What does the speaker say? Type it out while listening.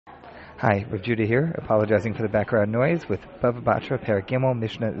Hi, Rav Judah here, apologizing for the background noise with Bava Batra, Perek Gimel,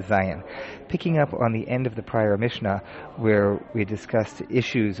 Mishnah Zayin. Picking up on the end of the prior Mishnah, where we discussed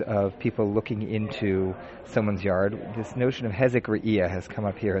issues of people looking into someone's yard, this notion of hezek re'iyah has come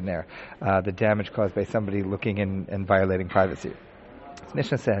up here and there, the damage caused by somebody looking in and violating privacy.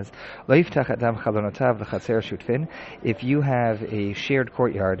 Mishnah says, "Lo yiftach adam chalonotav l'chatzer shutfin." If you have a shared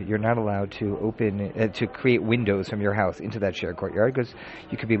courtyard, you're not allowed to to create windows from your house into that shared courtyard because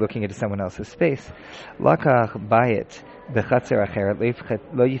you could be looking into someone else's space. Lakach bayit b'chatzer acheret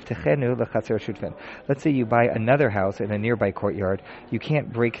lo yiftachenu l'chatzer shutfin. Let's say you buy another house in a nearby courtyard. You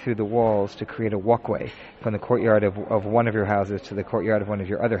can't break through the walls to create a walkway from the courtyard of one of your houses to the courtyard of one of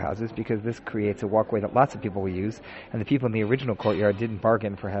your other houses, because this creates a walkway that lots of people will use, and the people in the original courtyard didn't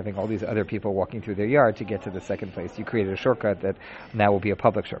bargain for having all these other people walking through their yard to get to the second place. You created a shortcut that now will be a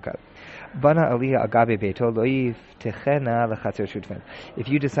public shortcut. Bana aliyah agabe beito lo yiftechena l'chatzer shutfin. If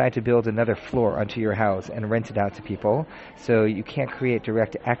you decide to build another floor onto your house and rent it out to people, so you can't create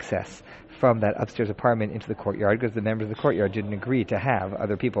direct access from that upstairs apartment into the courtyard because the members of the courtyard didn't agree to have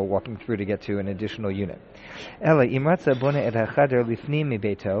other people walking through to get to an additional unit. Ela imratza bona et hachader lifnim mi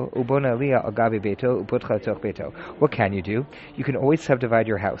beito ubona aliyah agabe beito uputcha toch beito. What can you do? You can always subdivide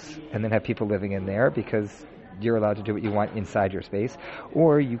your house and then have people living in there because you're allowed to do what you want inside your space,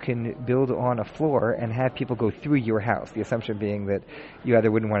 or you can build on a floor and have people go through your house. The assumption being that you either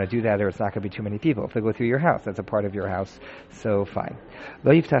wouldn't want to do that or it's not going to be too many people. If they go through your house, that's a part of your house, so fine.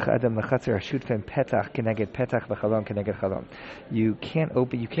 Lo yiftach adam l'chatzer hashutfen petach keneged petach v'chalon keneged chalon. You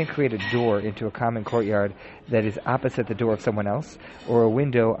can't create a door into a common courtyard that is opposite the door of someone else, or a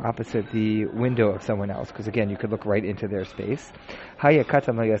window opposite the window of someone else, because again, you could look right into their space. Haya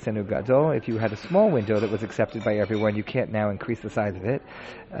katan lo yasenu gadol. If you had a small window that was accepted by everyone, you can't now increase the size of it.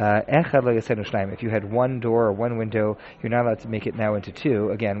 Echad lo yasenu shnayim. If you had one door or one window, you're not allowed to make it now into two,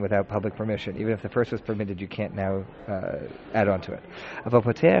 again, without public permission. Even if the first was permitted, you can't now add on to it. Aval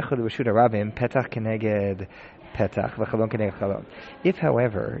potech l'reshut harabim petach keneged petach v'chalon keneged chalon. If,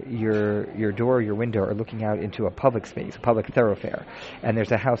 however, your door or your window are looking out into a public space, a public thoroughfare, and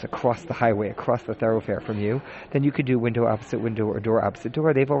there's a house across the highway, across the thoroughfare from you, then you could do window opposite window or door opposite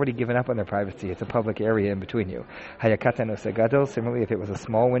door. They've already given up on their privacy. It's a public area in between you. Hayakatan osegadol. Similarly, if it was a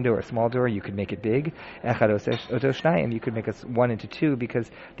small window or a small door, you could make it big. Echad oto shnayim. You could make one into two because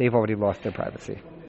they've already lost their privacy.